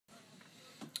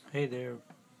Hey there,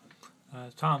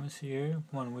 Thomas here.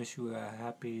 Want to wish you a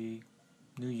happy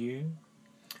new year.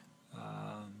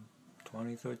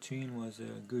 2013 was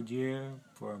a good year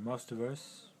for most of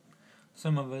us.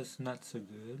 Some of us not so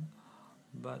good,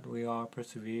 but we all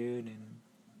persevered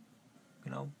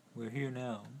and, we're here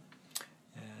now.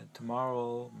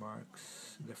 Tomorrow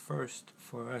marks the first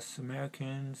for us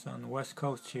Americans on the West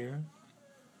Coast here,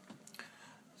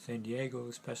 San Diego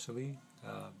especially.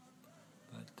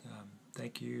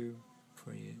 Thank you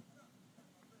for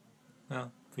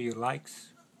your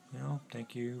likes.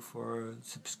 Thank you for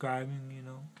subscribing.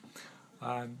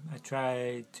 I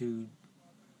try to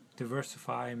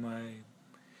diversify my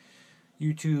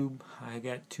YouTube. I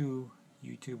got two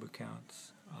YouTube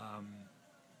accounts.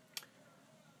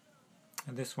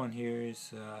 And this one here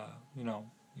is,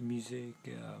 music,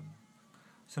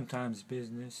 sometimes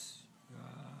business,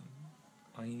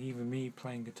 even me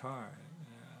playing guitar.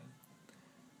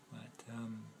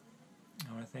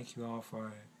 I want to thank you all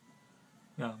for,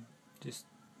 just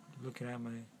looking at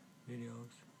my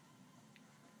videos.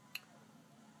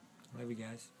 Love you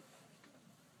guys.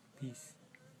 Peace.